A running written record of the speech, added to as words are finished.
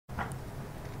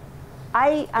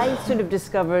I sort of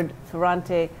discovered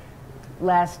Ferrante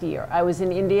last year. I was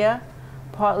in India,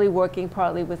 partly working,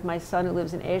 partly with my son who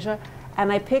lives in Asia,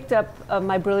 and I picked up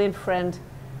my brilliant friend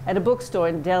at a bookstore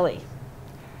in Delhi.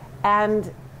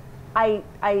 And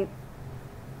I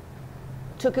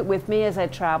took it with me as I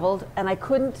traveled, and I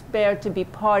couldn't bear to be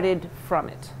parted from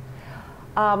it.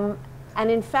 And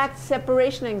in fact,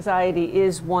 separation anxiety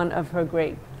is one of her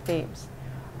great themes.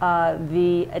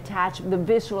 The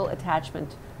visceral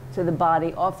attachment to the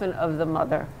body, often of the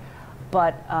mother,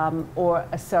 but or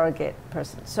a surrogate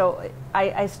person. So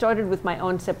I started with my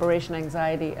own separation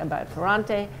anxiety about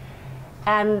Ferrante,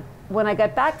 and when I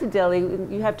got back to Delhi,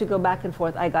 you have to go back and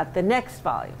forth, I got the next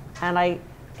volume. And I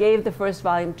gave the first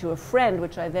volume to a friend,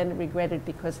 which I then regretted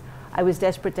because I was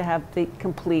desperate to have the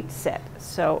complete set.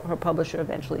 So her publisher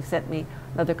eventually sent me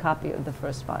another copy of the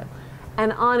first volume.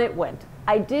 And on it went.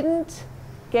 I didn't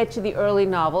get to the early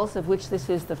novels, of which this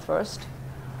is the first,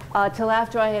 till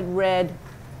after I had read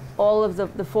all of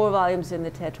the 4 volumes in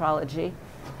the tetralogy.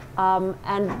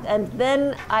 And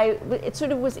then it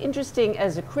sort of was interesting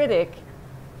as a critic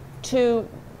to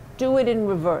do it in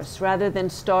reverse, rather than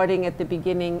starting at the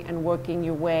beginning and working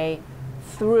your way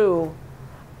through.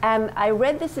 And I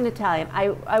read this in Italian.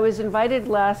 I was invited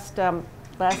last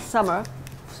summer,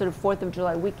 sort of 4th of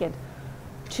July weekend,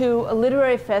 to a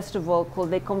literary festival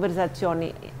called Le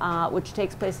Conversazioni, which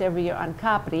takes place every year on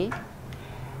Capri.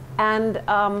 And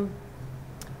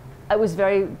it was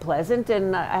very pleasant,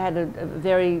 and I had a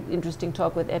very interesting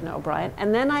talk with Edna O'Brien.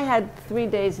 And then I had 3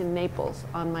 days in Naples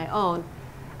on my own,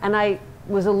 and I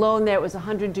was alone there. It was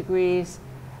 100 degrees,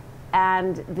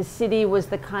 and the city was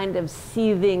the kind of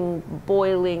seething,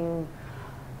 boiling,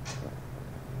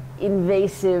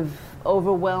 invasive,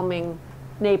 overwhelming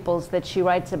Naples that she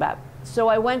writes about. So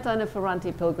I went on a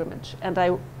Ferrante pilgrimage, and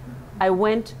I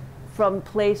went from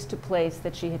place to place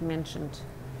that she had mentioned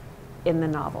in the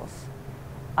novels.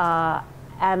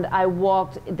 And I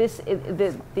walked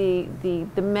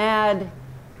the mad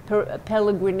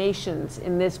peregrinations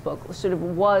in this book sort of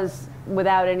was,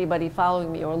 without anybody following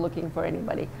me or looking for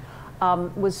anybody,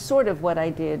 was sort of what I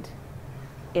did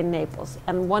in Naples.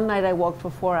 And one night I walked for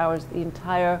 4 hours the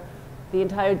entire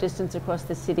distance across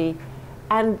the city,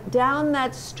 and down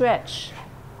that stretch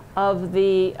of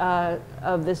the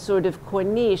sort of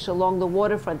corniche along the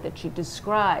waterfront that she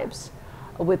describes,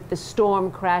 with the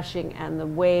storm crashing and the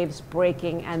waves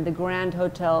breaking and the grand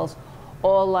hotels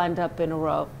all lined up in a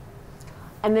row.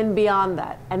 And then beyond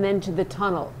that, and then to the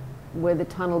tunnel, where the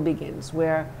tunnel begins,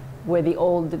 where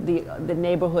the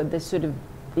neighborhood, the sort of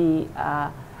the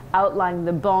outline,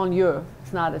 the banlieue.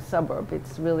 It's not a suburb,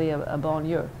 it's really a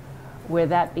banlieue, where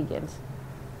that begins.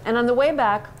 And on the way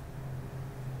back,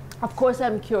 of course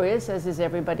I'm curious, as is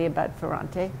everybody, about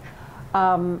Ferrante.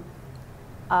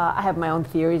 I have my own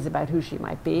theories about who she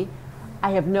might be.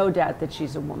 I have no doubt that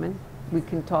she's a woman. We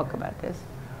can talk about this.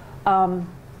 On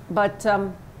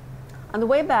the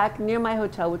way back, near my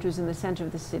hotel, which was in the center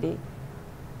of the city,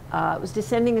 I was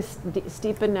descending a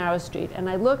steep and narrow street, and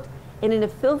I looked, and in a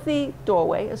filthy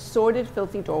doorway, a sordid,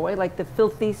 filthy doorway, like the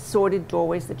filthy, sordid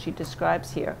doorways that she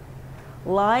describes here,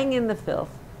 lying in the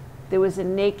filth, there was a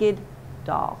naked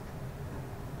doll,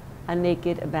 a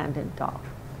naked, abandoned doll.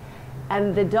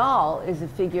 And the doll is a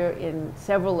figure in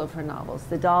several of her novels,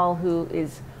 the doll who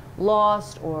is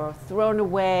lost or thrown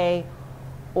away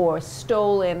or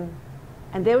stolen.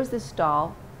 And there was this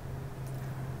doll,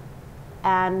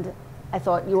 and I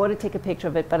thought, you ought to take a picture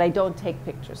of it, but I don't take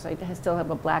pictures. I still have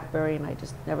a BlackBerry, and I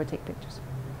just never take pictures.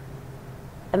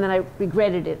 And then I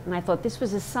regretted it, and I thought, this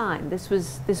was a sign. This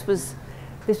was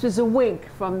a wink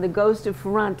from the ghost of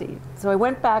Ferrante. So I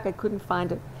went back, I couldn't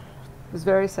find it. It was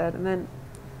very sad. And then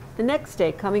the next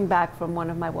day, coming back from one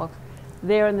of my walks,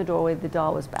 there in the doorway, the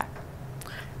doll was back.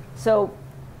 So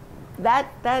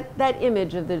that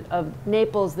image of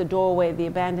Naples, the doorway, the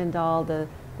abandoned doll, the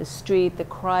street, the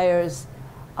criers.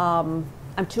 I'm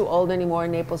too old anymore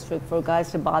in Naples for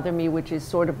guys to bother me, which is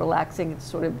sort of relaxing, it's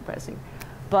sort of depressing.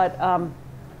 But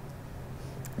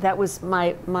that was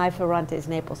my Ferrante's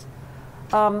Naples.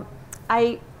 While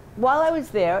I was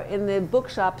there in the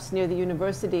bookshops near the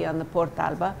university on the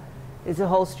Portalba, there's a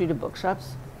whole street of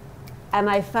bookshops, and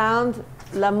I found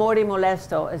L'amore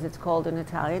molesto, as it's called in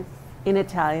Italian,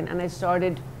 and I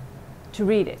started to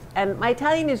read it. And my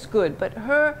Italian is good, but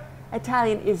her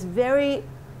Italian is very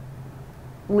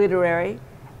literary,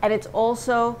 and it's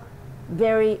also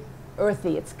very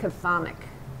earthy, it's chthonic.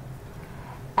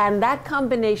 And that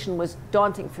combination was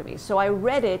daunting for me. So I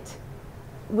read it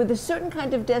with a certain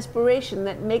kind of desperation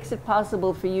that makes it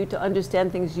possible for you to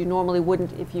understand things you normally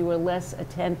wouldn't if you were less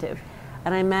attentive.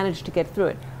 And I managed to get through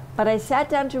it. But I sat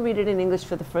down to read it in English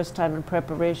for the first time in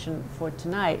preparation for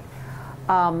tonight,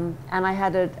 and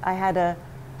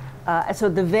so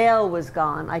the veil was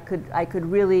gone. I could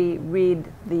really read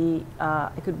the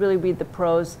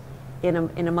prose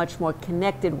in a much more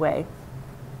connected way,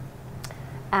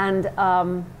 and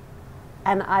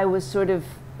I was sort of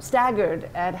staggered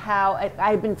at how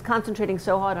I had been concentrating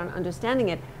so hard on understanding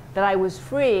it that I was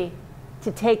free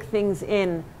to take things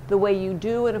in the way you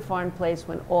do in a foreign place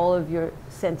when all of your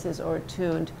senses are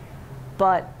attuned,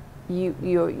 but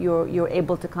you're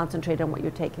able to concentrate on what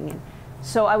you're taking in.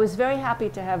 So I was very happy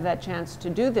to have that chance to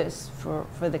do this for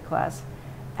the class,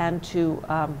 and to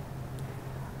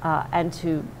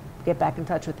get back in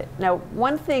touch with it. Now,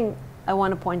 one thing I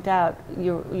want to point out: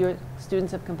 you're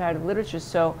students of comparative literature,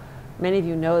 so many of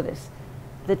you know this.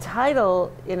 The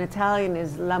title in Italian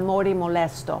is L'amore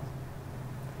molesto,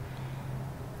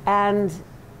 and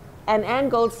Anne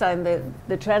Goldstein,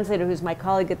 the translator, who's my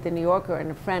colleague at the New Yorker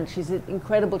and a friend, she's an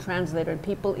incredible translator, and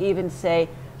people even say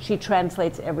she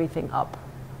translates everything up.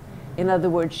 In other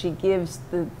words, she gives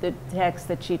the text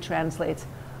that she translates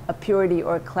a purity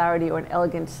or a clarity or an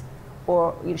elegance,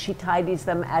 or she tidies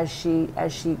them as she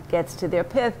gets to their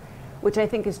pith, which I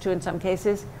think is true in some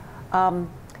cases.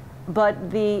 But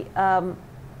the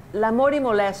L'amore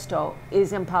molesto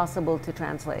is impossible to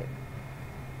translate.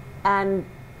 And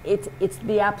it's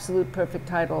the absolute perfect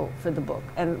title for the book.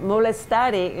 And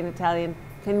molestare in Italian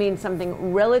can mean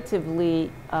something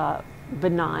relatively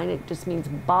benign. It just means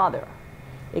bother.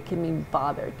 It can mean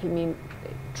bother. It can mean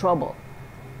trouble.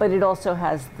 But it also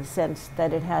has the sense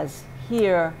that it has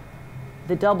here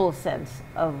the double sense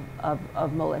of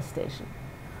molestation.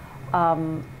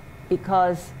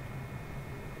 Because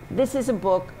this is a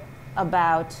book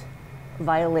about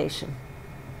violation.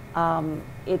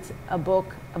 It's a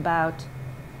book about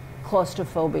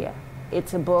claustrophobia.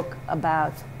 It's a book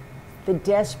about the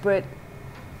desperate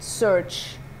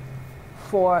search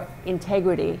for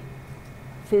integrity,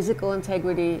 physical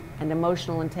integrity and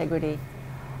emotional integrity,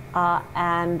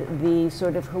 and the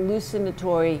sort of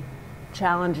hallucinatory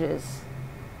challenges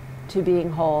to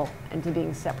being whole and to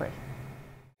being separate.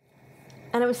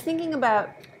 And I was thinking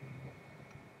about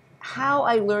how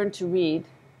I learned to read,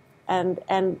 and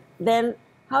then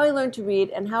how I learned to read,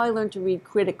 and how I learned to read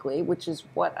critically, which is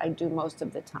what I do most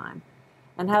of the time,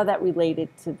 and how that related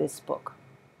to this book.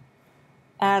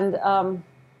 And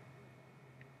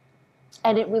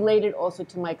it related also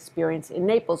to my experience in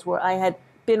Naples, where I had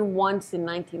been once in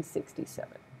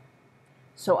 1967.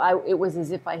 So it was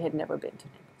as if I had never been to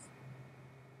Naples.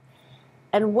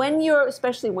 And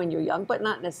especially when you're young, but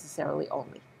not necessarily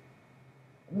only,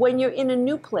 when you're in a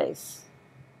new place,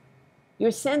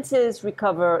 your senses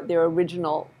recover their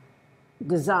original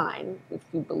design, if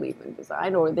you believe in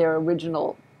design, or their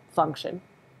original function,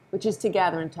 which is to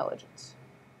gather intelligence.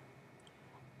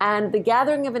 And the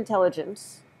gathering of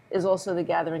intelligence is also the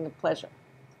gathering of pleasure.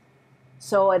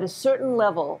 So at a certain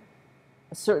level,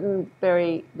 a certain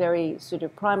very, very sort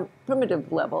of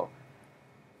primitive level,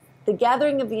 the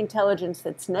gathering of the intelligence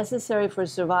that's necessary for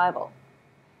survival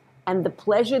and the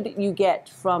pleasure that you get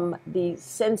from the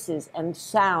senses and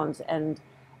sounds and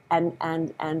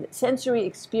sensory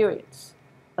experience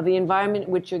of the environment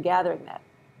in which you're gathering that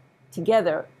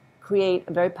together create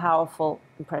a very powerful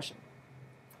impression.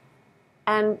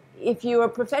 And if you're a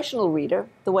professional reader,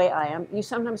 the way I am, you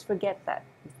sometimes forget that.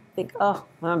 You think, oh,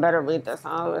 I better read this.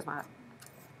 Oh, it's not.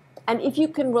 And if you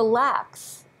can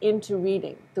relax into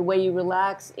reading the way you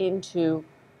relax into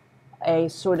a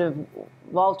sort of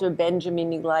Walter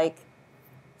Benjamin-like,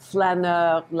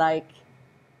 flaneur-like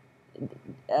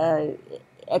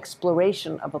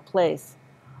exploration of a place,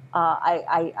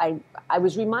 I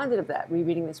was reminded of that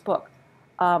rereading this book.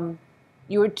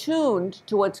 You're attuned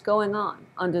to what's going on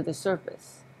under the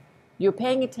surface. You're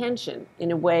paying attention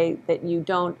in a way that you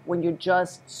don't when you're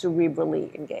just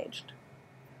cerebrally engaged.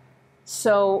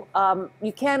 So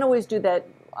you can't always do that.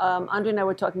 André and I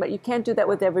were talking about, you can't do that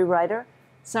with every writer.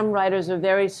 Some writers are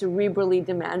very cerebrally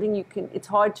demanding. It's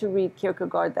hard to read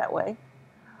Kierkegaard that way.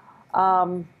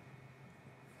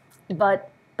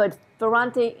 But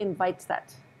Ferrante invites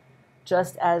that,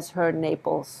 just as her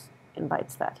Naples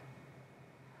invites that.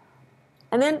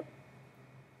 And then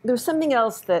there's something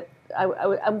else that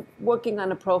I'm working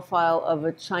on, a profile of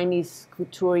a Chinese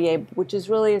couturier, which is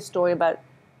really a story about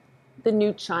the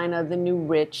new China, the new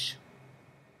rich,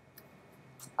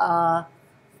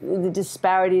 the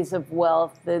disparities of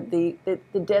wealth, the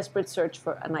desperate search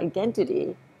for an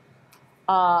identity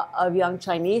of young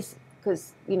Chinese,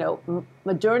 because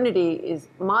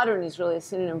modern is really a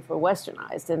synonym for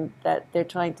westernized, and that they're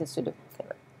trying to sort of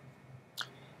get it.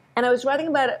 And I was writing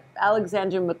about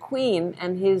Alexander McQueen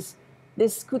and his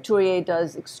this couturier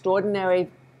does extraordinary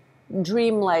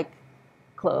dream-like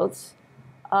clothes.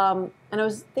 And I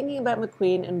was thinking about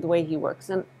McQueen and the way he works.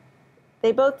 And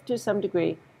they both, to some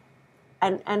degree,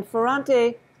 and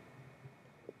Ferrante,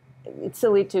 it's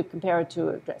silly to compare it to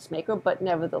a dressmaker, but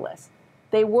nevertheless,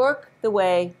 they work the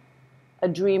way a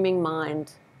dreaming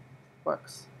mind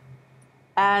works.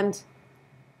 And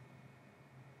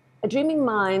a dreaming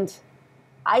mind,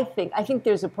 I think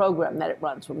there's a program that it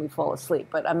runs when we fall asleep,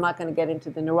 but I'm not going to get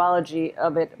into the neurology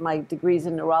of it. My degrees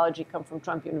in neurology come from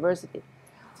Trump University.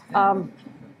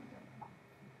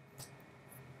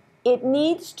 It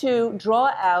needs to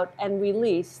draw out and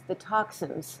release the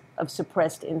toxins of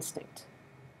suppressed instinct.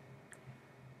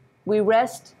 We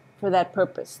rest for that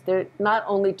purpose. They're not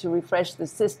only to refresh the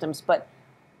systems, but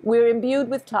we're imbued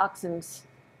with toxins,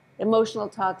 emotional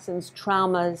toxins,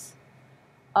 traumas,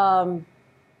 and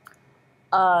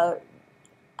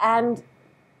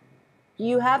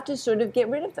you have to sort of get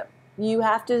rid of them. You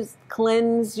have to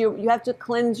cleanse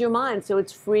your mind so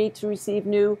it's free to receive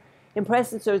new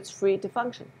impressions, so it's free to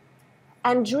function.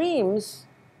 And dreams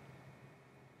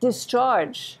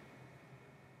discharge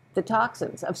the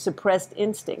toxins of suppressed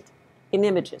instinct in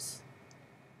images,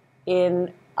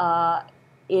 in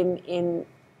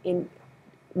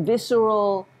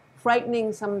visceral,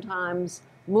 frightening sometimes,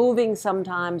 moving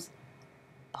sometimes,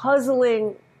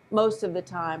 puzzling most of the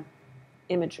time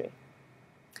imagery.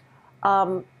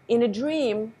 In a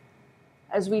dream,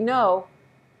 as we know,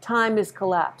 time is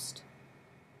collapsed.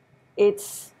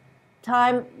 It's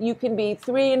time, you can be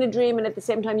 3 in a dream, and at the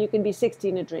same time you can be 60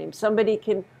 in a dream. Somebody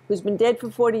who's been dead for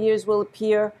 40 years will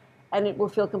appear, and it will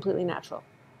feel completely natural.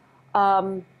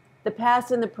 The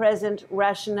past and the present,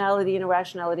 rationality and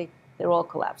irrationality, they're all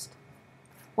collapsed.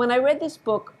 When I read this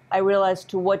book, I realized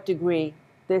to what degree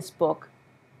this book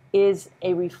is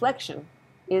a reflection,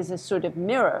 is a sort of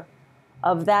mirror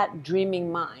of that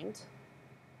dreaming mind,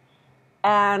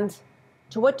 and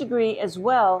to what degree as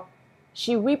well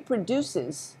she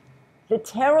reproduces the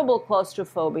terrible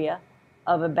claustrophobia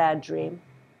of a bad dream,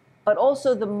 but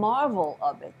also the marvel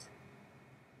of it.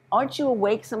 Aren't you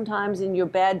awake sometimes in your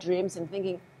bad dreams and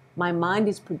thinking, my mind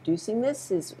is producing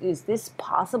this? Is this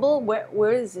possible?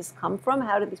 Where does this come from?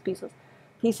 How did these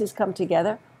pieces come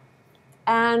together?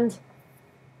 And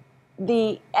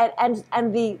the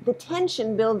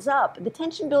tension builds up. The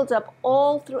tension builds up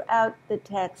all throughout the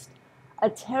text. A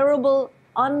terrible,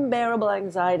 unbearable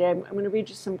anxiety. I'm going to read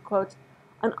you some quotes.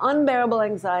 An unbearable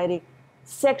anxiety,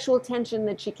 sexual tension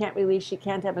that she can't release. She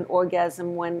can't have an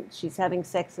orgasm when she's having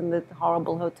sex in the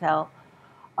horrible hotel.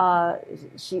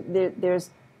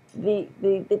 There's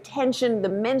the tension, the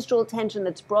menstrual tension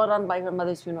that's brought on by her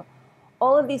mother's funeral.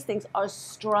 All of these things are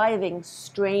striving,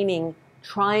 straining,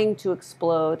 trying to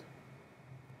explode.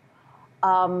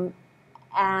 And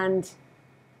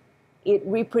it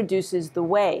reproduces the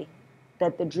way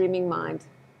that the dreaming mind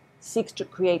seeks to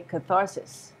create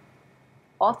catharsis,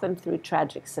 often through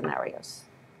tragic scenarios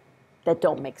that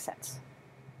don't make sense,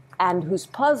 and whose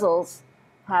puzzles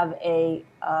have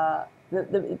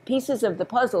the pieces of the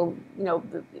puzzle,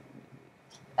 the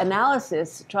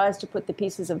analysis tries to put the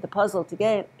pieces of the puzzle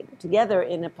together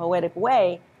in a poetic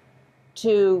way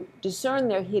to discern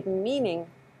their hidden meaning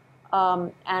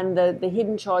and the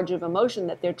hidden charge of emotion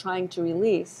that they're trying to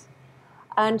release.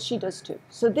 And she does too.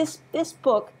 So this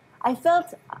book, I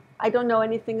felt, I don't know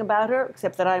anything about her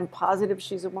except that I'm positive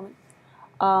she's a woman.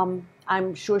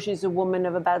 I'm sure she's a woman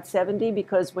of about 70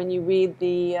 because when you read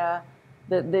the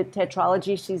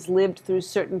tetralogy, she's lived through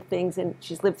certain things, and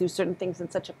she's lived through certain things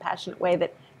in such a passionate way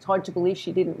that it's hard to believe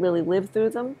she didn't really live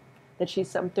through them, that she's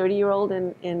some 30-year-old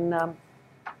in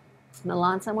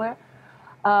Milan somewhere.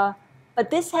 But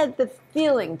this had the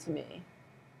feeling to me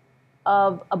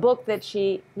of a book that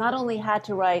she not only had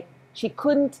to write, she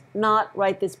couldn't not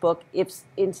write this book if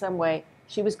in some way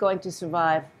she was going to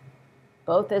survive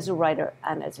both as a writer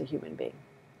and as a human being.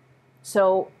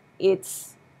 So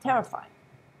it's terrifying.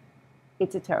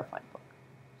 It's a terrifying book.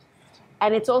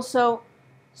 And it's also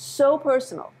so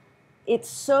personal. It's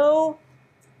so,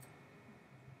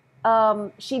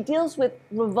 she deals with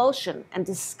revulsion and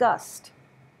disgust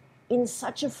in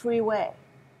such a free way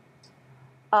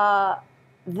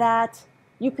that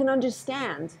you can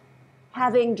understand,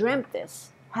 having dreamt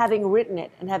this, having written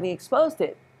it, and having exposed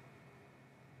it,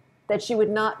 that she would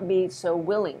not be so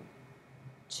willing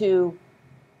to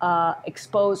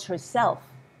expose herself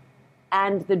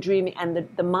and the dreaming and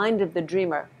the mind of the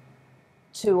dreamer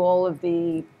to all of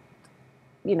the,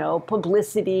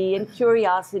 publicity and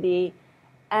curiosity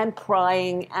and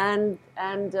prying and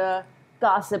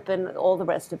gossip and all the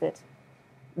rest of it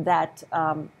that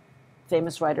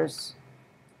famous writers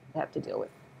have to deal with.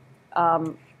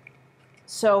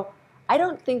 So I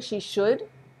don't think she should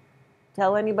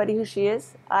tell anybody who she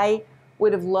is. I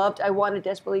wanted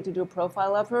desperately to do a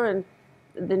profile of her, and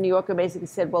the New Yorker basically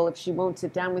said, well, if she won't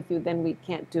sit down with you, then we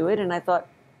can't do it. And I thought,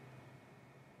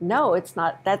 no, it's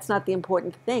not. That's not the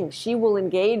important thing. She will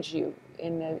engage you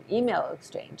in an email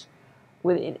exchange,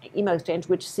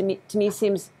 which to me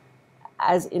seems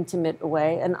as intimate a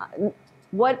way. And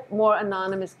what more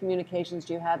anonymous communications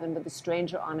do you have than with a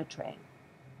stranger on a train?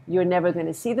 You're never going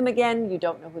to see them again. You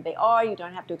don't know who they are. You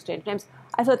don't have to exchange names.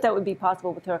 I thought that would be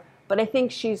possible with her. But I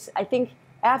think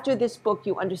after this book,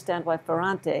 you understand why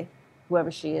Ferrante,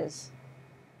 whoever she is,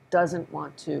 doesn't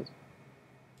want to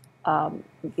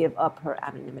give up her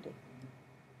anonymity.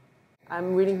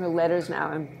 I'm reading her letters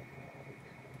now. And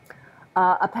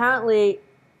apparently,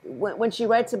 when she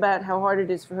writes about how hard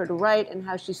it is for her to write and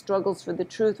how she struggles for the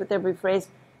truth with every phrase,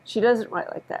 she doesn't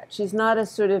write like that. She's not a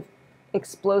sort of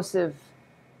explosive,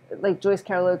 like Joyce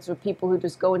Carol Oates, or people who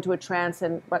just go into a trance.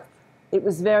 But it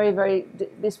was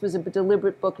this was a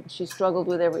deliberate book, and she struggled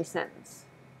with every sentence.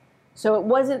 So it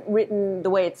wasn't written the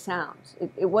way it sounds.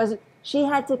 It wasn't. She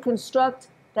had to construct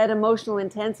that emotional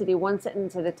intensity one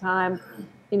sentence at a time,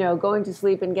 going to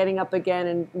sleep and getting up again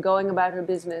and going about her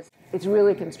business. It's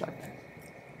really constructed.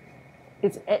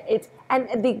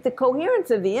 And the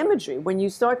coherence of the imagery when you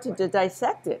start to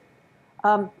dissect it.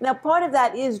 Now, part of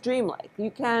that is dreamlike.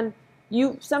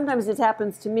 Sometimes it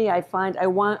happens to me. I find I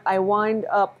wind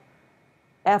up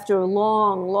after a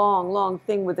long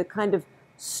thing with a kind of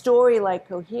story-like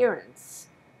coherence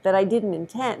that I didn't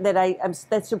intend.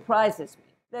 That surprises me.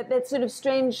 That sort of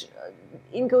strange,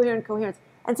 incoherent coherence.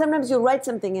 And sometimes you'll write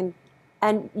something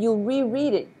and you'll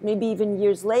reread it, maybe even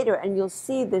years later, and you'll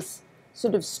see this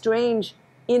sort of strange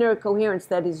inner coherence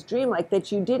that is dreamlike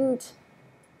that you didn't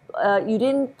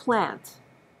plant.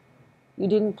 You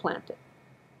didn't plant it.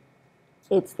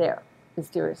 It's there,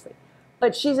 mysteriously.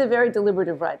 But she's a very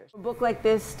deliberative writer. A book like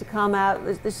this to come out,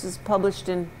 this is published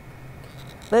in,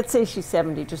 let's say she's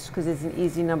 70, just because it's an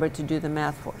easy number to do the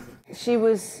math for. She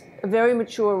was a very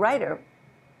mature writer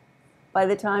by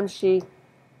the time she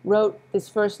wrote this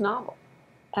first novel.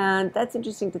 And that's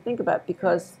interesting to think about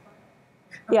because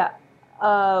you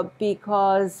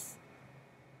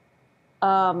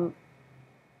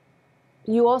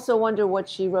also wonder what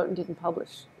she wrote and didn't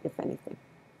publish, if anything.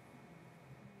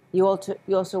 You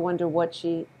also wonder what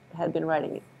she had been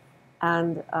writing.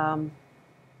 And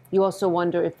you also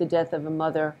wonder if the death of a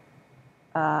mother,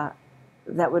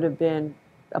 that would have been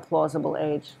a plausible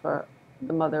age for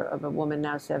the mother of a woman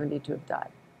now 70 to have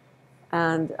died.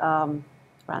 And around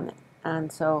that.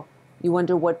 And so you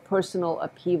wonder what personal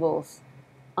upheavals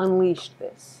unleashed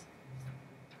this,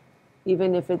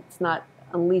 even if it's not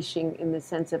unleashing in the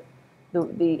sense of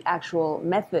the actual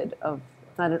method of,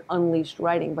 it's not an unleashed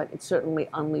writing, but it certainly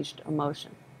unleashed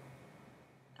emotion.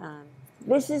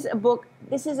 This is a book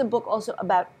also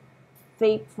about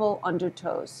fateful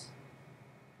undertows.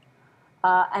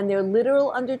 And they're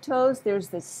literal undertows. There's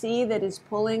the sea that is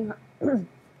pulling her,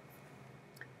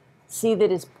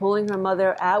 her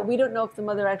mother out. We don't know if the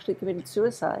mother actually committed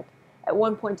suicide. At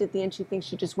one point at the end, she thinks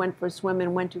she just went for a swim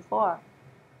and went too far.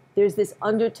 There's this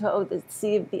undertow,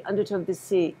 the undertow of the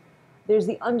sea. There's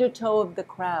the undertow of the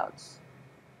crowds.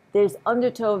 There's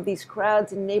undertow of these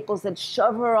crowds in Naples that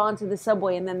shove her onto the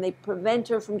subway, and then they prevent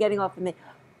her from getting off, and they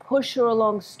push her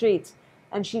along streets.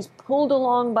 And she's pulled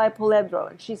along by Puledro,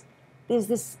 and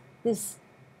there's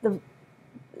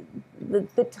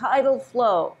the tidal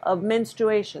flow of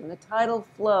menstruation, the tidal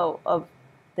flow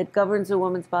that governs a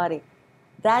woman's body.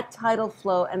 That tidal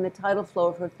flow and the tidal flow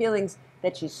of her feelings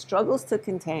that she struggles to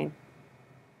contain,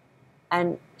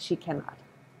 and she cannot.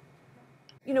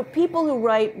 People who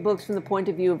write books from the point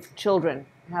of view of children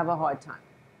have a hard time.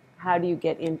 How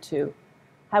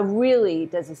really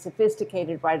does a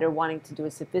sophisticated writer wanting to do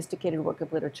a sophisticated work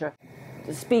of literature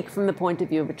to speak from the point of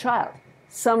view of a child?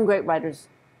 Some great writers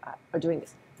are doing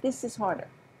this. This is harder.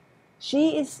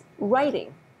 She is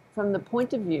writing from the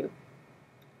point of view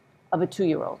of a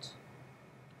 2-year-old,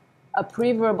 a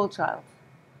pre-verbal child,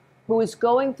 who is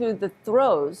going through the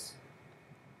throes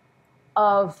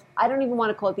of, I don't even want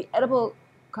to call it the Oedipal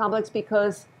complex,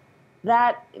 because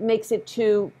that makes it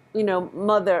too,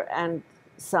 mother and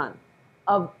son,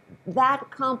 of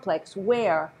that complex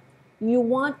where you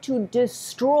want to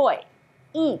destroy,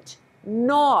 eat,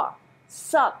 gnaw,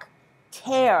 suck,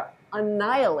 tear,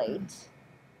 annihilate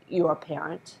your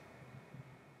parent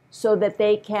so that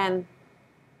they can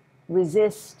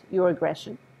resist your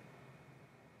aggression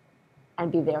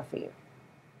and be there for you.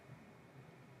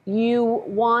 You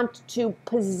want to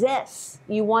possess,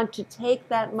 you want to take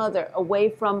that mother away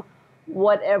from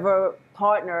whatever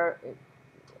partner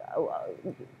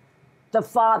the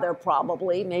father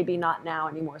probably, maybe not now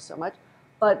anymore so much,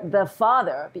 but the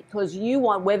father, because you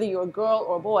want, whether you're a girl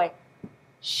or a boy,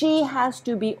 she has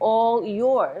to be all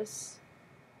yours,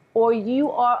 or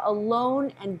you are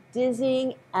alone and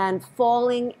dizzying and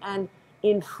falling and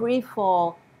in free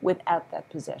fall without that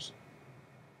possession.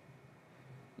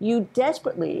 You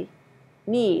desperately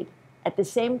need, at the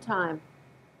same time,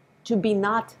 to be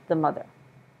not the mother.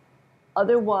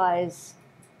 Otherwise,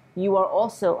 you are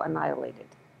also annihilated.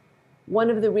 One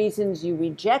of the reasons you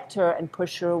reject her and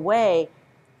push her away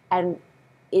and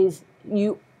is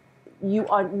you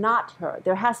are not her.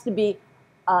 There has to be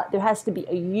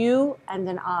a you and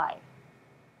an I.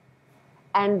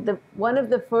 And one of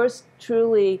the first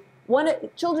children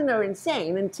are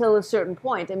insane until a certain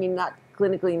point. I mean, not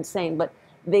clinically insane, but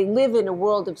they live in a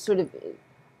world of sort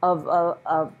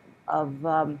of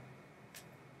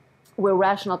where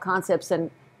rational concepts and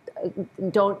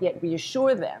don't yet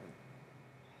reassure them.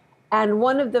 And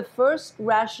one of the first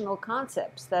rational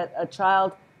concepts that a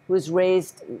child who is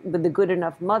raised with a good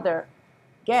enough mother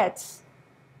gets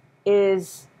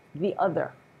is the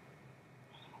other.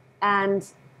 And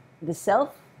the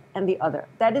self and the other.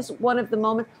 That is one of the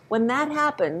moments, when that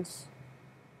happens,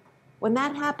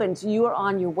 you are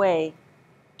on your way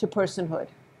to personhood.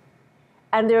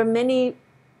 And there are many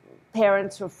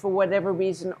parents who, for whatever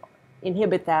reason,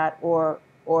 inhibit that or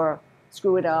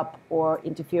screw it up or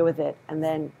interfere with it, and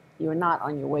then you're not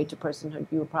on your way to personhood.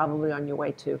 You're probably on your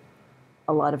way to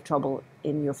a lot of trouble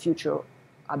in your future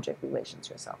object relations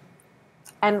yourself.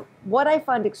 And what I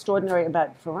find extraordinary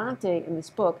about Ferrante in this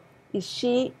book is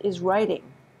she is writing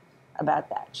about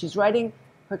that. She's writing,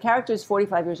 her character is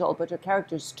 45 years old, but her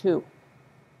character is 2.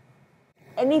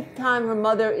 Anytime her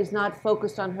mother is not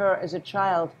focused on her as a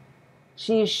child,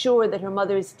 she is sure that her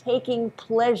mother is taking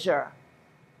pleasure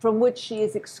from which she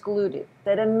is excluded,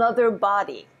 that another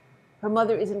body, her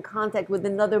mother is in contact with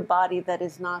another body that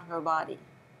is not her body,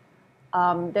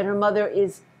 that her mother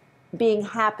is being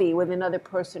happy with another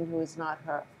person who is not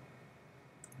her.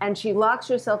 And she locks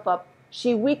herself up.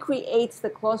 She recreates the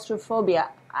claustrophobia.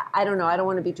 I don't know, I don't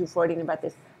want to be too Freudian about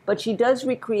this, but she does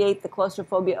recreate the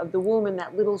claustrophobia of the womb in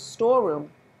that little storeroom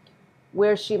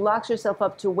where she locks herself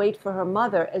up to wait for her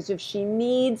mother, as if she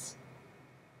needs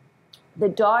the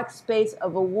dark space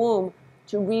of a womb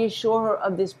to reassure her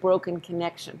of this broken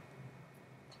connection.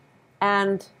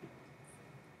 And,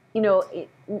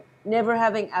 never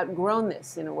having outgrown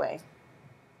this in a way,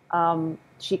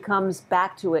 she comes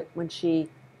back to it when she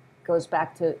goes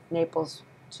back to Naples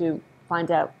to find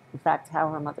out, in fact, how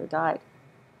her mother died.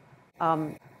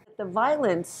 The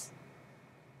violence,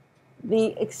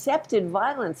 the accepted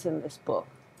violence in this book,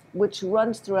 which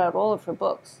runs throughout all of her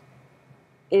books,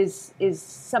 is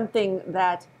something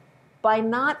that, by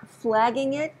not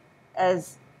flagging it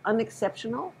as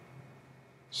unexceptional,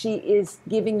 she is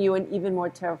giving you an even more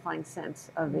terrifying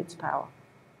sense of its power.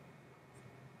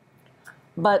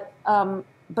 But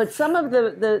some of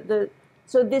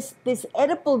so this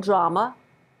Oedipal drama,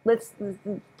 let's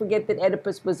forget that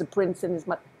Oedipus was a prince and his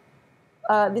mother.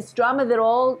 This drama that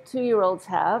all 2-year-olds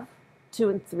have, 2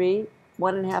 and 3,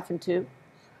 1.5 and 2,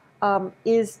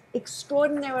 is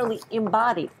extraordinarily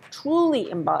embodied, truly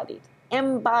embodied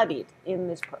in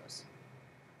this prose.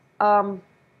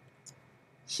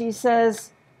 She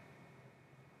says,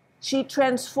 "She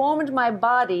transformed my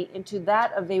body into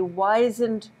that of a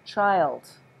wizened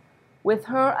child. With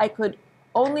her, I could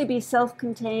only be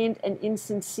self-contained and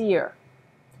insincere."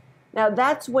 Now,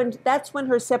 that's when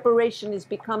her separation has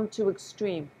become too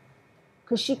extreme,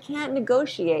 because she can't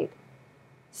negotiate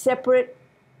separate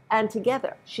and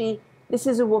together. This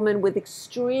is a woman with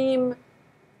extreme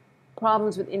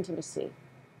problems with intimacy.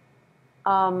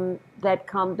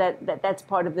 That's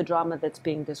part of the drama that's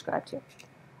being described here.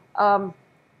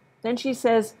 Then she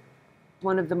says,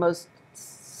 one of the most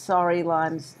sorry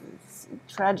lines,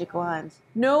 tragic lines: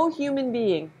 "No human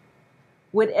being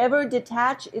would ever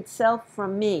detach itself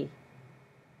from me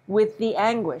with the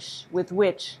anguish with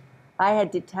which I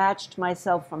had detached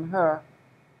myself from her,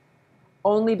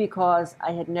 only because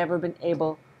I had never been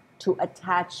able to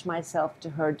attach myself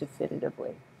to her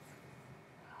definitively."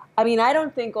 I mean, I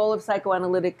don't think all of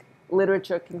psychoanalytic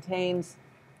literature contains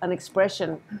an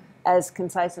expression as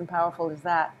concise and powerful as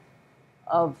that,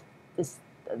 of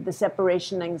the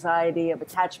separation anxiety, of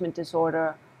attachment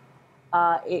disorder.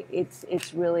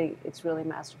 It's really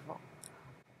masterful.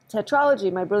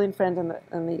 Tetralogy, My Brilliant Friend,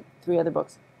 and the 3 other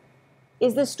books,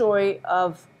 is the story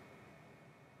of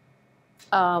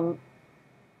a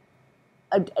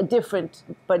different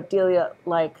but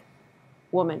Delia-like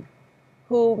woman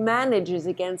who manages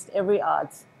against every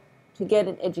odds to get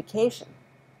an education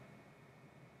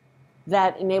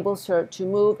that enables her to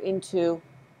move into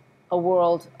a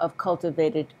world of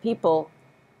cultivated people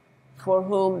for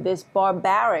whom this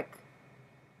barbaric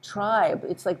tribe,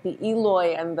 it's like the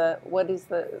Eloi and the, what is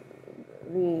the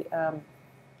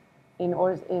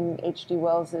in H.G.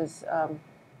 Wells's,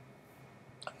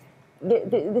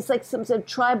 this like some sort of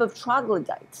tribe of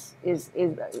troglodytes is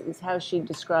how she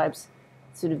describes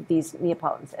sort of these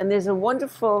Neapolitans. And there's a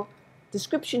wonderful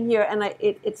description here, and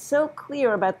it's so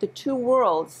clear about the two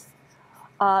worlds.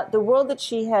 The world that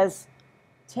she has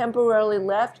temporarily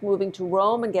left, moving to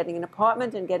Rome and getting an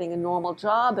apartment and getting a normal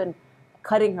job and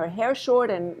cutting her hair short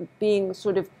and being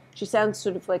sort of, she sounds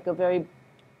sort of like a very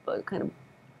kind of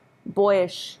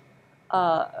boyish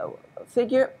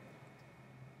figure.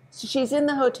 So she's in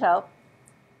the hotel,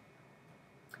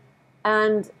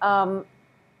 and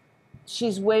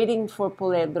she's waiting for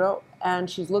Puledro, and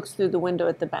she looks through the window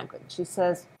at the banquet. She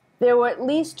says, "There were at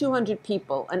least 200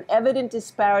 people. An evident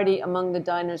disparity among the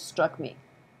diners struck me.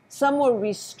 Some were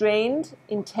restrained,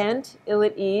 intent, ill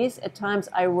at ease, at times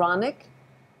ironic,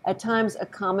 at times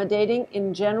accommodating,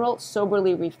 in general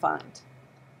soberly refined.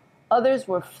 Others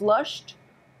were flushed,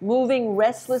 moving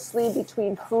restlessly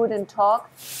between food and talk,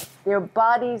 their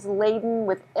bodies laden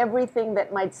with everything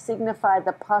that might signify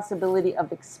the possibility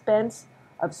of expense,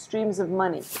 of streams of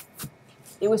money.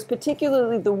 It was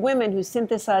particularly the women who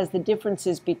synthesized the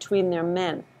differences between their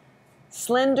men.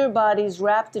 Slender bodies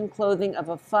wrapped in clothing of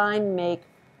a fine make,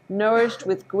 nourished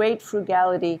with great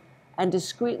frugality and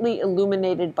discreetly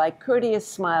illuminated by courteous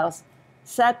smiles,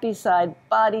 sat beside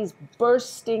bodies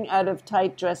bursting out of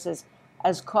tight dresses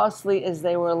as costly as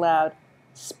they were allowed,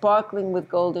 sparkling with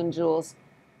gold and jewels,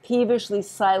 peevishly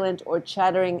silent or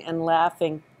chattering and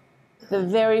laughing, the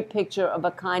very picture of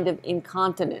a kind of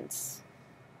incontinence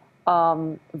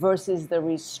versus the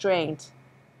restraint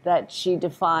that she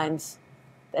defines,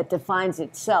 that defines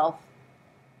itself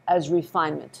as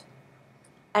refinement."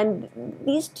 And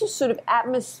these two sort of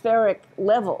atmospheric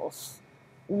levels,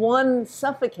 one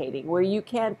suffocating where you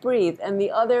can't breathe, and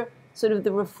the other sort of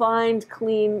the refined,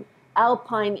 clean,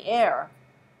 alpine air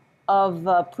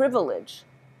of privilege,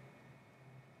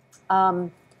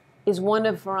 is one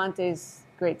of Ferrante's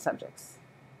great subjects.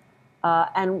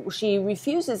 And she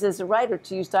refuses as a writer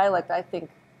to use dialect, I think,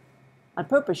 on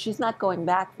purpose. She's not going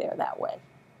back there that way.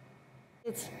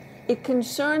 It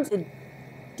concerns the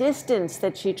distance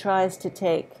that she tries to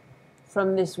take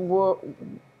from this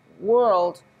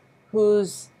world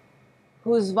whose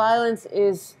violence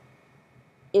is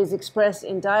expressed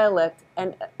in dialect,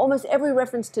 and almost every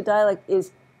reference to dialect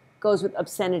goes with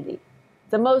obscenity.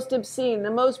 The most obscene, the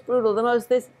most brutal, the most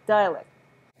this, dialect.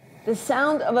 The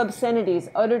sound of obscenities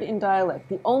uttered in dialect,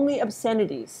 the only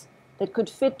obscenities that could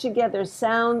fit together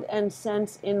sound and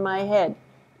sense in my head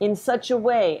in such a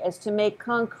way as to make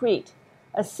concrete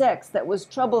a sex that was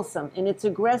troublesome in its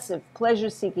aggressive,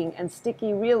 pleasure-seeking, and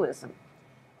sticky realism.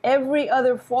 Every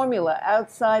other formula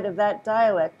outside of that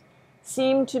dialect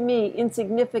seemed to me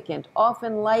insignificant,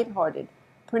 often light-hearted,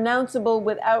 pronounceable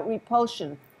without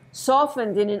repulsion,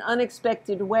 softened in an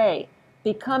unexpected way,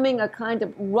 becoming a kind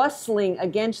of rustling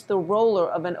against the roller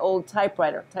of an old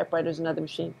typewriter. Typewriter's another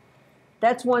machine.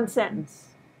 That's one sentence.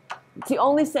 It's the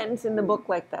only sentence in the book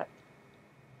like that.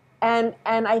 And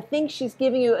I think she's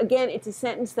giving you, again, it's a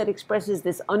sentence that expresses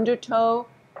this undertow,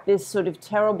 this sort of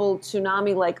terrible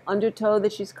tsunami-like undertow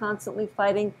that she's constantly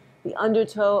fighting, the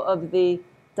undertow of the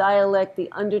dialect, the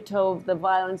undertow of the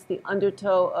violence, the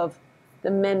undertow of the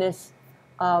menace,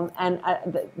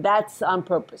 that's on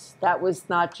purpose. That was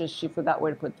not just she forgot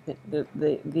where to put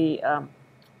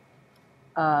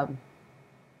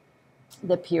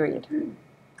the period.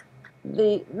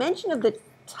 The mention of the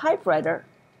typewriter,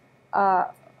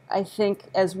 I think,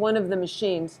 as one of the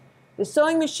machines, the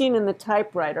sewing machine and the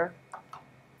typewriter.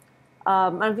 I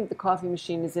don't think the coffee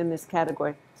machine is in this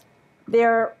category.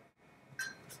 They're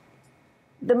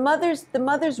the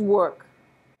mother's work,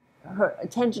 her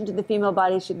attention to the female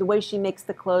body, the way she makes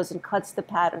the clothes and cuts the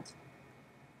patterns.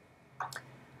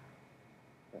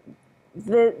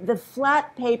 The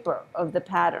flat paper of the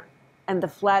pattern and the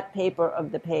flat paper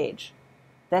of the page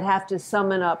that have to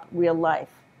summon up real life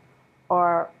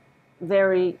are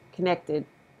very connected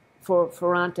for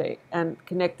Ferrante and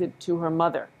connected to her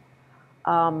mother.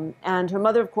 And her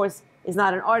mother, of course, is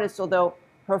not an artist, although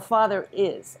her father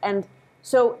is. And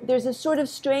so there's a sort of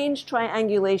strange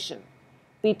triangulation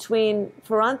between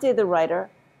Ferrante, the writer,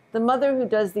 the mother who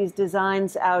does these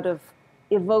designs out of,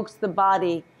 evokes the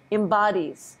body,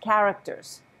 embodies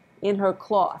characters in her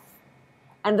cloth,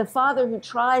 and the father who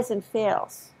tries and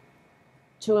fails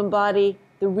to embody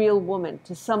the real woman,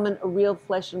 to summon a real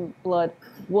flesh and blood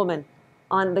woman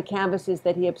on the canvases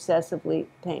that he obsessively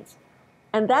paints.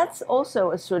 And that's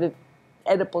also a sort of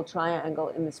Oedipal triangle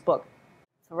in this book.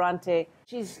 Ferrante,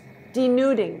 she's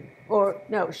denuding, or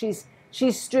no, she's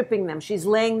stripping them. She's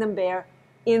laying them bare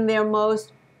in their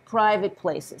most private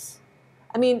places.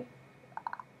 I mean,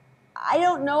 I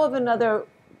don't know of another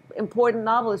important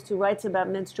novelist who writes about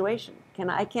menstruation.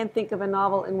 I can't think of a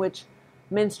novel in which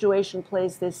menstruation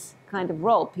plays this kind of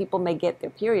role. People may get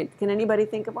their period. Can anybody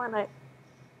think of one?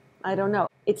 I don't know.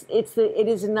 It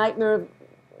is a nightmare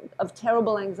of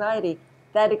terrible anxiety,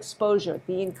 that exposure,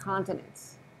 the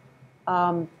incontinence,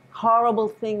 horrible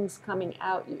things coming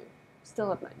out you. Still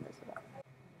have nightmares about it.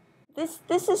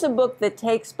 This is a book that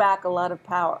takes back a lot of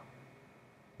power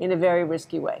in a very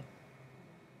risky way,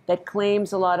 that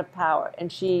claims a lot of power.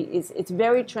 And it's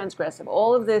very transgressive.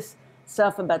 All of this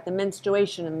stuff about the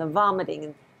menstruation and the vomiting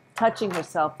and touching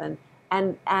herself. And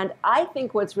I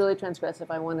think what's really transgressive,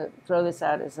 I want to throw this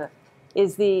out,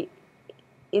 is the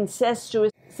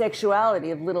incestuous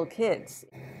sexuality of little kids.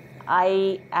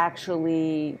 I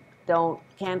actually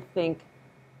can't think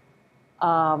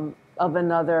of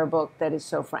another book that is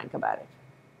so frank about it.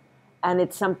 And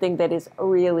it's something that is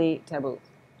really taboo.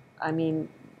 I mean,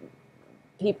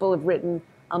 people have written,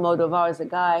 Almodovar is a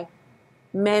guy,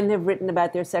 men have written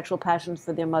about their sexual passions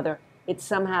for their mother. It's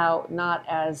somehow not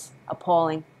as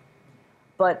appalling.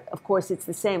 But of course, it's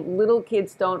the same. Little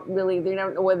kids they don't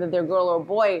know whether they're girl or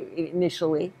boy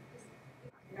initially.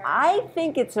 I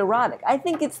think it's erotic. I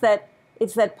think it's that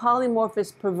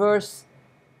polymorphous, perverse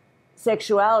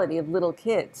sexuality of little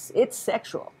kids. It's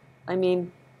sexual. I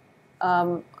mean,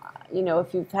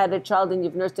 if you've had a child and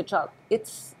you've nursed a child,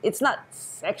 it's not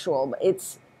sexual, but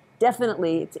it's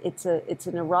definitely it's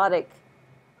an erotic.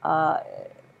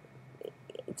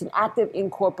 It's an act of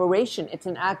incorporation. It's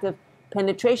an act of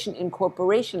penetration,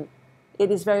 incorporation.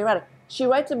 It is very erotic. She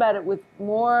writes about it with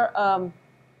more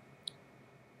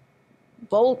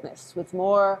boldness, with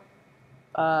more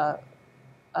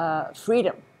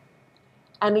freedom.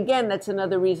 And again, that's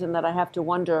another reason that I have to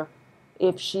wonder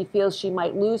if she feels she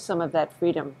might lose some of that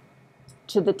freedom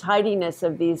to the tidiness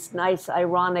of these nice,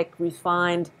 ironic,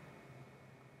 refined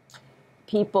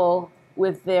people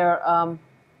with their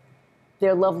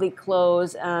lovely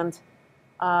clothes, and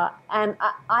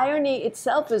irony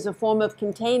itself is a form of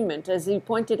containment. As you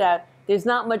pointed out, there's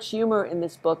not much humor in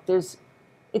this book.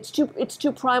 It's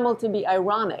too primal to be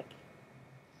ironic,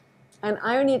 and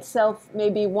irony itself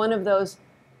may be one of those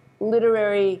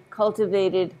literary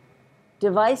cultivated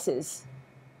devices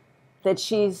that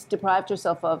she's deprived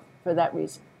herself of for that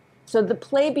reason. So the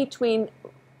play between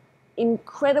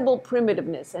incredible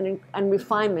primitiveness and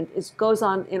refinement goes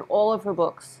on in all of her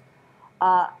books.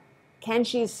 Can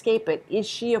she escape it? Is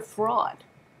she a fraud?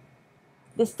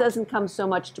 This doesn't come so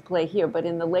much to play here, but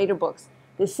in the later books,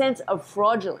 the sense of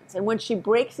fraudulence. And when she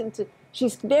breaks into,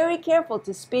 she's very careful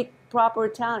to speak proper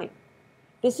Italian.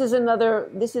 This is another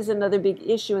big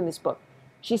issue in this book.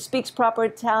 She speaks proper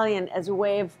Italian as a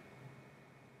way of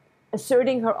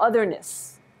asserting her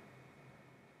otherness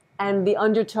and the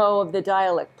undertow of the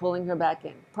dialect pulling her back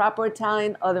in. Proper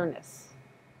Italian otherness.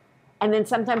 And then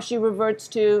sometimes she reverts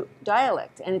to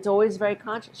dialect, and it's always very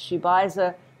conscious. She buys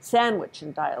a sandwich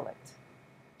in dialect.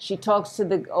 She talks to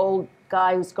the old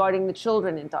guy who's guarding the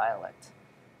children in dialect.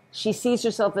 She sees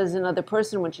herself as another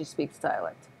person when she speaks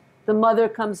dialect. The mother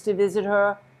comes to visit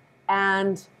her,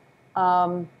 and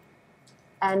so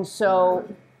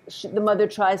the mother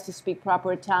tries to speak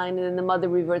proper Italian, and then the mother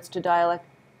reverts to dialect.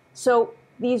 So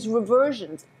these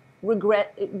reversions,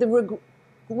 regression.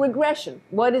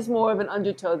 What is more of an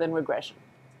undertow than regression?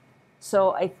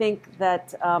 So I think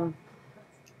that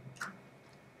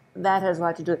that has a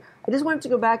lot to do with it. I just wanted to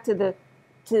go back to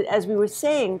as we were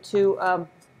saying, to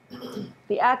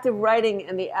the act of writing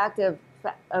and the act of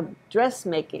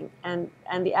dressmaking and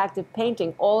the act of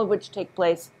painting, all of which take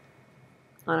place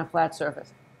on a flat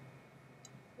surface.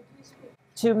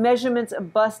 To measurements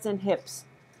of bust and hips.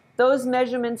 Those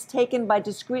measurements taken by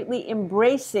discreetly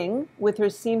embracing, with her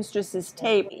seamstress's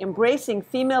tape, embracing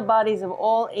female bodies of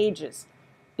all ages,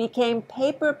 became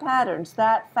paper patterns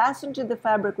that, fastened to the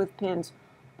fabric with pins,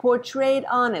 portrayed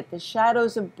on it the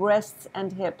shadows of breasts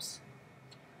and hips.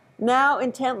 Now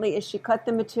intently as she cut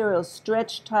the material,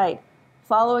 stretched tight,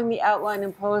 following the outline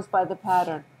imposed by the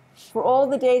pattern. For all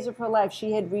the days of her life,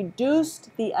 she had reduced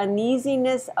the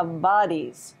uneasiness of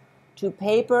bodies to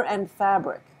paper and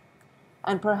fabric.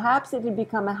 And perhaps it had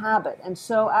become a habit, and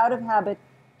so out of habit,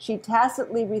 she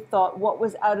tacitly rethought what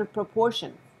was out of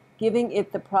proportion, giving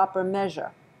it the proper measure.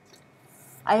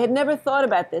 I had never thought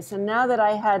about this, and now that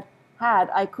I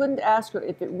I couldn't ask her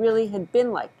if it really had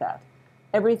been like that.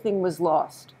 Everything was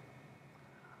lost.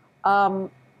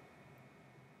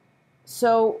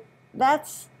 So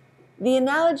that's the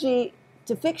analogy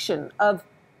to fiction of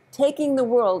taking the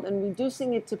world and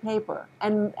reducing it to paper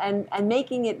and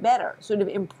making it better, sort of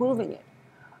improving it.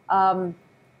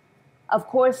 Of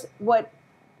course, what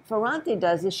Ferrante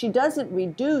does is she doesn't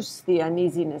reduce the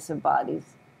uneasiness of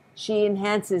bodies. She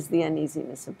enhances the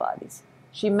uneasiness of bodies.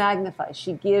 She magnifies.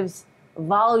 She gives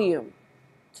volume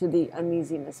to the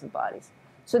uneasiness of bodies.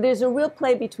 So there's a real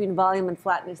play between volume and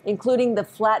flatness, including the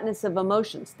flatness of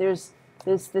emotions. There's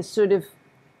this sort of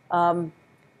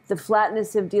the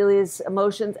flatness of Delia's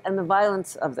emotions and the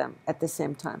violence of them at the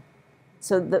same time.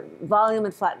 So the volume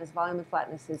and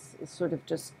flatness is sort of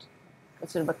just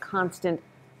sort of a constant,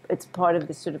 it's part of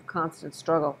this sort of constant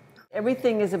struggle.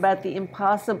 Everything is about the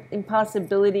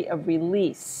impossibility of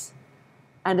release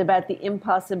and about the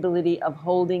impossibility of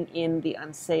holding in the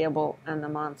unsayable and the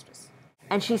monstrous.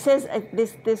 And she says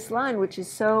this line, which is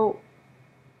so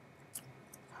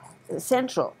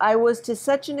central. I was to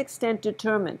such an extent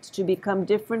determined to become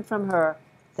different from her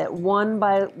that one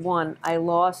by one I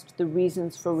lost the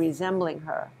reasons for resembling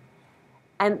her.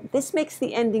 And this makes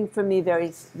the ending for me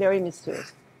very, very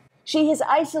mysterious. She has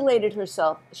isolated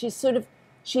herself.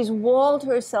 She's walled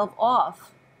herself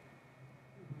off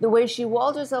the way she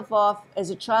walled herself off as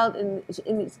a child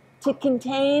to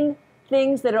contain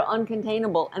things that are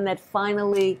uncontainable and that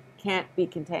finally can't be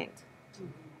contained.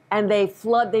 And they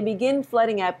begin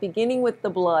flooding out, beginning with the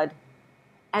blood,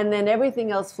 and then everything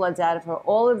else floods out of her.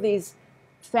 All of these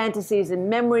fantasies and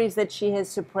memories that she has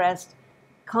suppressed,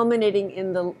 culminating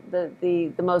in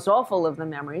the most awful of the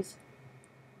memories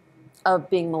of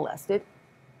being molested.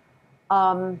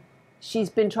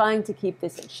 She's been trying to keep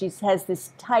this. She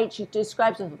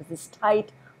describes herself as this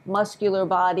tight, muscular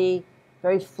body,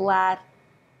 very flat,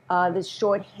 this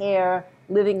short hair,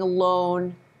 living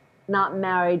alone, not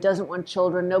married, doesn't want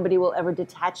children. Nobody will ever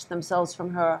detach themselves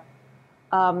from her.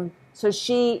 So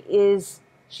she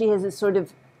has a sort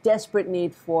of desperate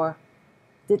need for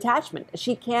detachment.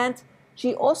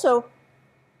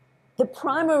 The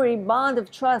primary bond of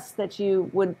trust that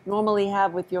you would normally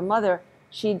have with your mother,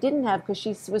 she didn't have because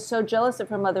she was so jealous of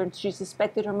her mother and she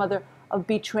suspected her mother of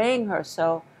betraying her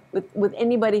so with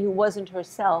anybody who wasn't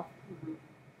herself,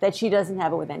 that she doesn't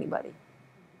have it with anybody.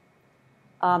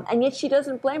 And yet she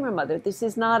doesn't blame her mother. This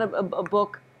is not a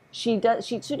book. She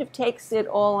sort of takes it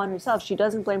all on herself. She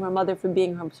doesn't blame her mother for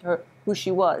being who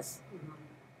she was.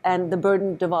 And the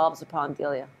burden devolves upon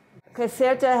Delia.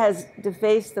 Caserta has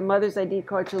defaced the mother's ID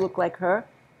card to look like her,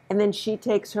 and then she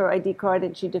takes her ID card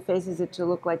and she defaces it to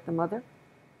look like the mother.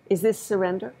 Is this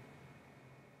surrender?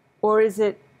 Or is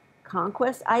it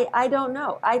conquest? I don't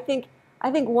know. I think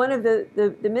one of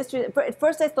the mysteries, at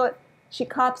first I thought she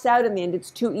cops out in the end.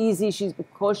 It's too easy.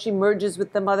 Because she merges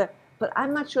with the mother. But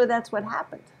I'm not sure that's what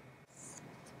happened.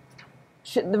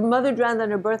 The mother drowned on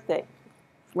her birthday.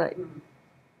 Right.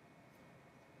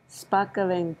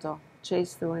 Spacavento.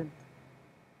 Chase the wind.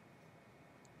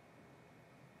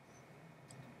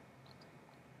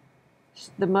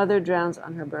 The mother drowns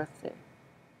on her birthday.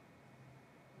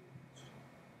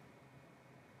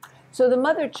 So the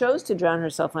mother chose to drown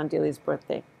herself on Delia's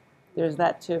birthday. There's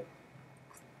that too.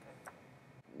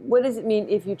 What does it mean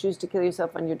if you choose to kill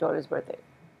yourself on your daughter's birthday?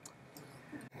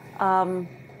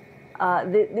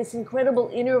 This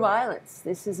incredible inner violence.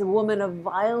 This is a woman of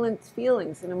violent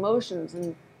feelings and emotions,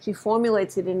 and she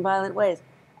formulates it in violent ways.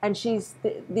 And she's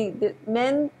the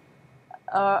men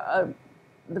are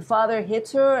the father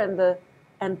hits her,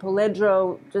 and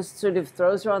Polledro just sort of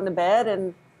throws her on the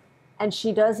bed, and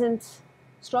she doesn't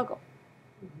struggle.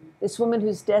 This woman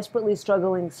who's desperately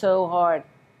struggling so hard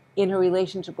in her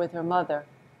relationship with her mother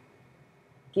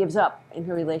gives up in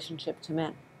her relationship to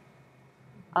men.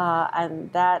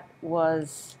 And that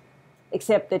was,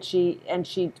 except that she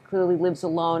clearly lives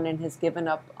alone and has given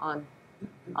up on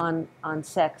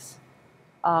sex,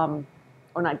 or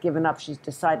not given up, she's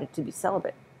decided to be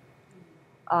celibate.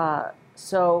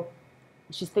 So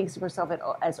she thinks of herself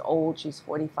as old. She's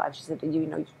 45. She said,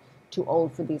 you're too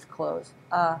old for these clothes.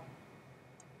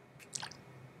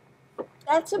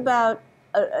 That's about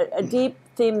a deep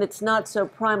theme that's not so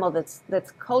primal,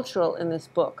 that's cultural in this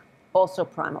book, also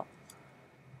primal.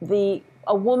 A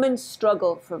woman's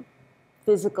struggle for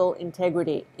physical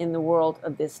integrity in the world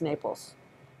of this Naples,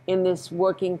 in this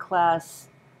working class,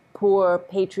 poor,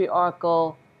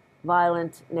 patriarchal,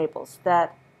 violent Naples,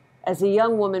 that as a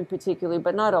young woman particularly,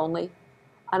 but not only,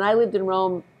 and I lived in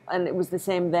Rome, and it was the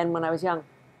same then when I was young,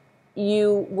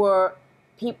 your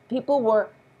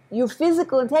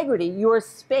physical integrity, your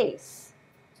space,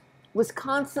 was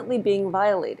constantly being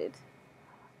violated.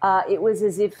 It was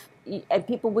as if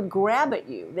people would grab at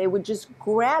you. They would just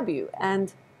grab you.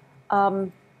 And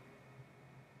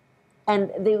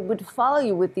And they would follow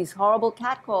you with these horrible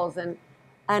catcalls.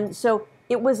 And so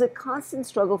it was a constant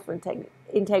struggle for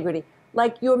integrity.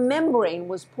 Like your membrane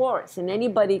was porous and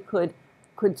anybody could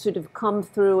sort of come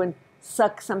through and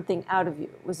suck something out of you.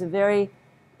 It was a very,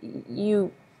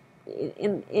 in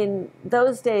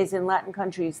those days in Latin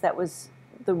countries, that was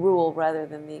the rule rather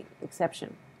than the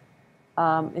exception.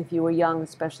 If you were young,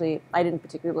 especially, I didn't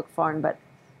particularly look foreign, but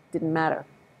it didn't matter.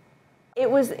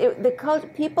 The culture,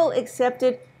 people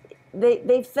accepted,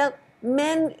 they felt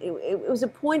men, it was a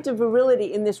point of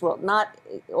virility in this world, not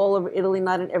all over Italy,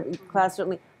 not in every class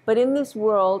certainly, but in this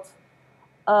world,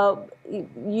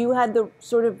 you had the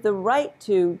sort of the right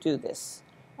to do this.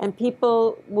 And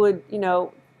people would,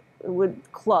 would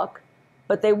cluck,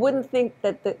 but they wouldn't think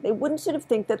that they wouldn't sort of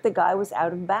think that the guy was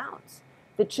out of bounds.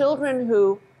 The children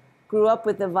who grew up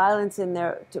with the violence in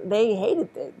they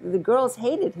hated the girls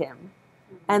hated him,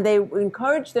 and they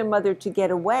encouraged their mother to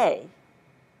get away.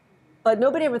 But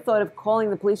nobody ever thought of calling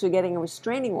the police or getting a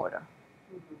restraining order.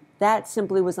 That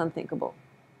simply was unthinkable.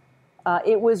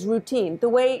 It was routine. The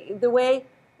way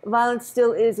violence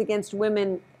still is against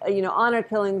women, honor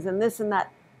killings and this and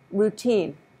that,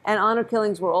 routine. And honor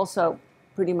killings were also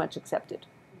pretty much accepted.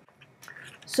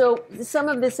 So some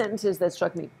of the sentences that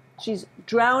struck me. She's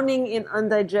drowning in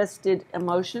undigested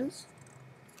emotions.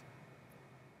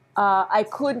 I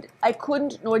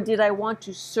couldn't, nor did I want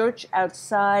to search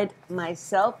outside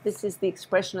myself. This is the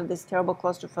expression of this terrible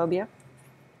claustrophobia.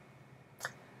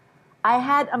 I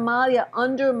had Amalia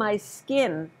under my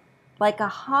skin like a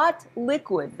hot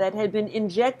liquid that had been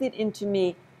injected into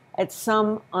me at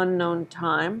some unknown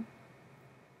time.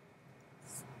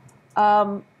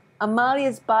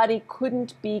 Amalia's body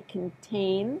couldn't be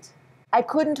contained. I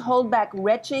couldn't hold back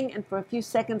retching, and for a few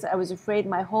seconds I was afraid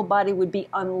my whole body would be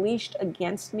unleashed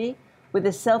against me with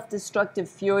a self-destructive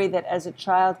fury that as a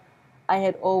child I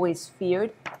had always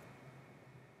feared.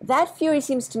 That fury,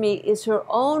 seems to me, is her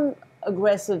own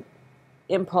aggressive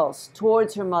impulse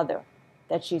towards her mother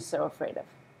that she's so afraid of,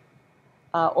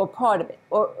 or part of it.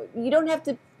 Or you don't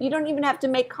even have to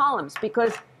make columns,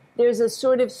 because there's a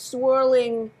sort of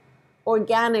swirling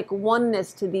organic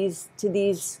oneness to these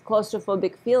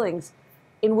claustrophobic feelings,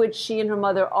 in which she and her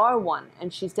mother are one,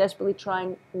 and she's desperately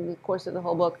trying in the course of the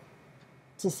whole book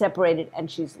to separate it,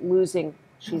 and she's losing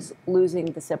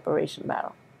the separation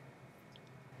battle.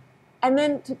 And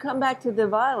then to come back to the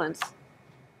violence,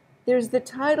 there's the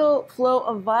tidal flow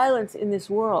of violence in this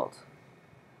world.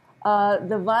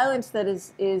 The violence that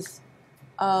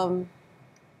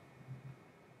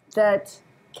that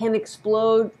can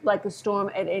explode like a storm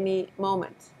at any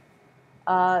moment.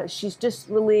 She's just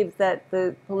relieved that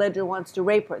the Peledra wants to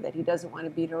rape her, that he doesn't want to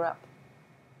beat her up.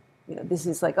 This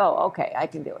is like, oh, okay, I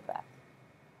can deal with that.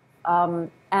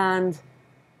 And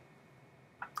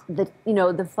the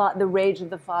rage of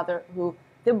the father,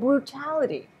 the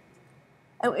brutality.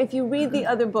 And if you read the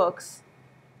other books,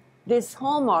 this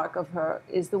hallmark of her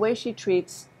is the way she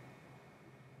treats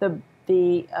the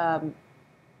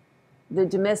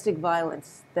domestic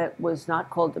violence that was not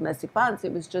called domestic violence.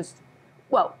 It was just,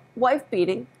 wife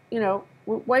beating. It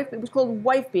was called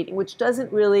wife beating, which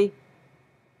doesn't really,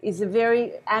 is a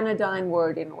very anodyne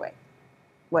word in a way.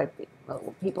 Wife beating.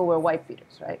 Well, people wear wife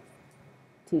beaters, right?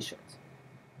 T-shirts.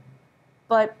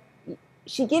 But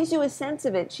she gives you a sense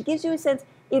of it. She gives you a sense.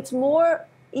 It's more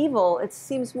evil. It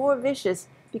seems more vicious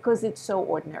because it's so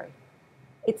ordinary.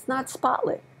 It's not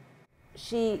spotlit.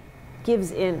 She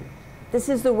gives in. This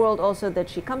is the world also that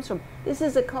she comes from. This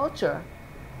is a culture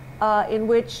in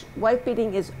which wife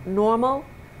beating is normal.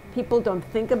 People don't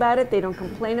think about it. They don't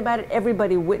complain about it.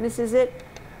 Everybody witnesses it.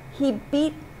 He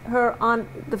beat her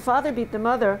the father beat the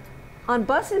mother on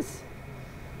buses.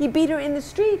 He beat her in the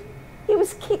street. He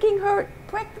was kicking her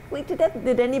practically to death.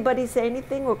 Did anybody say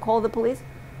anything or call the police?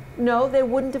 No, they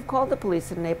wouldn't have called the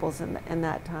police in Naples in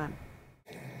that time.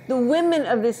 The women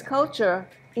of this culture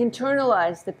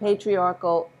internalized the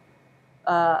patriarchal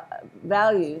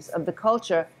values of the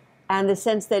culture, and the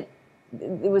sense that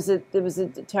there was a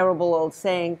terrible old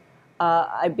saying,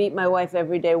 I beat my wife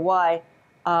every day. Why?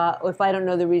 If I don't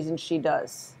know the reason, she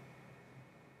does.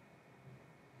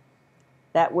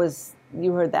 That was,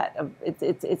 you heard that.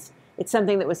 It's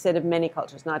something that was said of many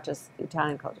cultures, not just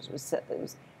Italian cultures.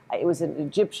 It was an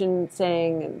Egyptian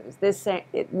saying, and it was this saying.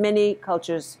 Many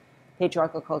cultures,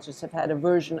 patriarchal cultures, have had a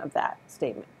version of that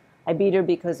statement. I beat her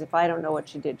because if I don't know what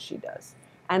she did, she does.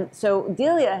 And so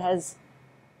Delia has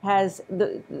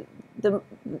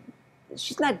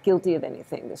she's not guilty of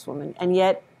anything, this woman, and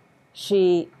yet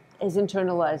she has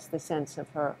internalized the sense of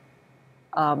her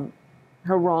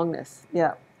wrongness.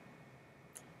 Yeah.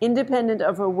 Independent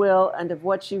of her will and of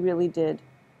what she really did,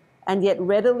 and yet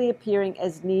readily appearing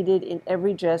as needed in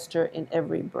every gesture, in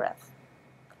every breath.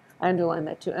 I underlined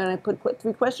that too, and I put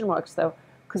 3 question marks though,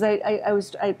 because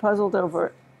I puzzled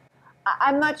over.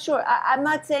 I'm not sure. I'm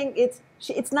not saying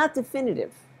it's not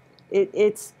definitive.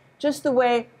 It's just the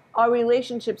way our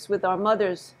relationships with our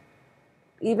mothers,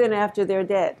 even after they're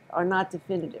dead, are not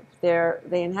definitive.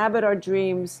 They inhabit our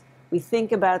dreams. We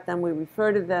think about them. We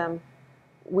refer to them.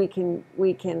 We can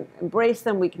embrace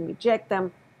them. We can reject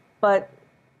them, but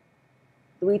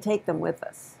we take them with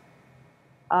us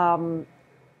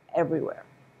everywhere,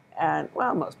 and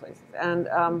well, most places, and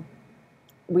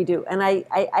we do. And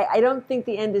I don't think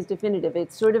the end is definitive.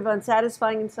 It's sort of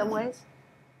unsatisfying in some ways,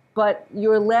 but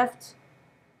you're left.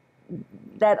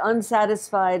 That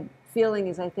unsatisfied feeling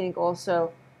is, I think,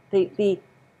 also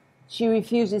she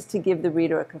refuses to give the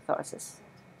reader a catharsis,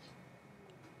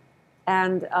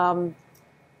 and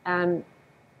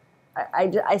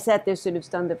I sat there sort of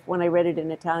stunned when I read it in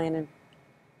Italian, and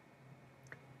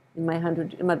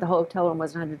the hotel room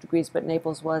wasn't 100 degrees, but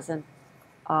Naples was, and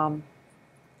I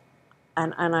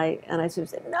sort of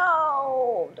said,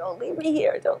 "No, don't leave me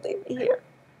here, don't leave me here."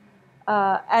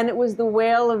 And it was the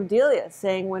wail of Delia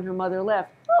saying when her mother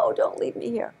left, "Oh, don't leave me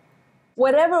here."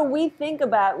 Whatever we think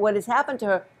about what has happened to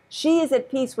her, she is at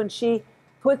peace when she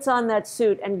puts on that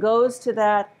suit and goes to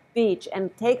that beach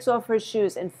and takes off her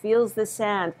shoes and feels the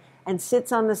sand and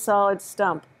sits on the solid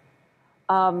stump.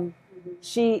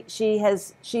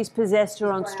 She's possessed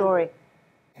her own story.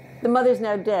 The mother's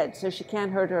now dead, so she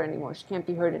can't hurt her anymore. She can't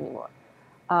be hurt anymore.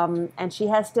 And she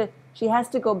has to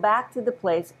go back to the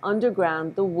place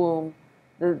underground, the womb,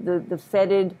 the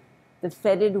fetid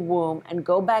womb, and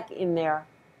go back in there,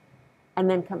 and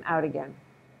then come out again.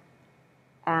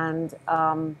 And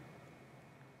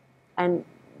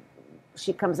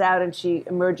she comes out and she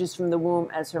emerges from the womb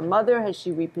as her mother. Has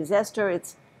she repossessed her?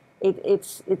 It's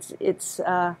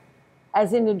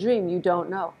as in a dream. You don't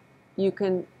know. You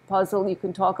can puzzle. You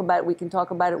can talk about it. We can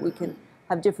talk about it. We can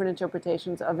have different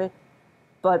interpretations of it.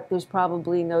 But there's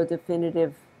probably no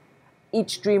definitive.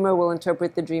 Each dreamer will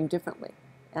interpret the dream differently,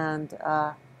 and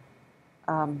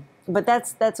but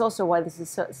that's also why this is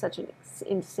such an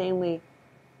insanely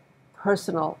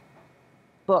personal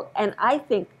book. And I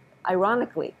think,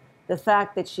 ironically, the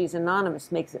fact that she's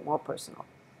anonymous makes it more personal.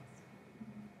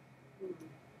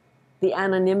 The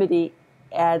anonymity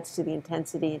adds to the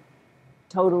intensity,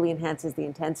 totally enhances the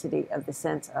intensity of the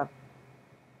sense of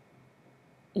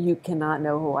you cannot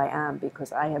know who I am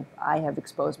because I have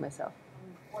exposed myself.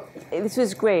 This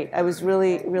was great. I was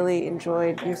really, really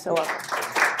enjoyed. You're so welcome.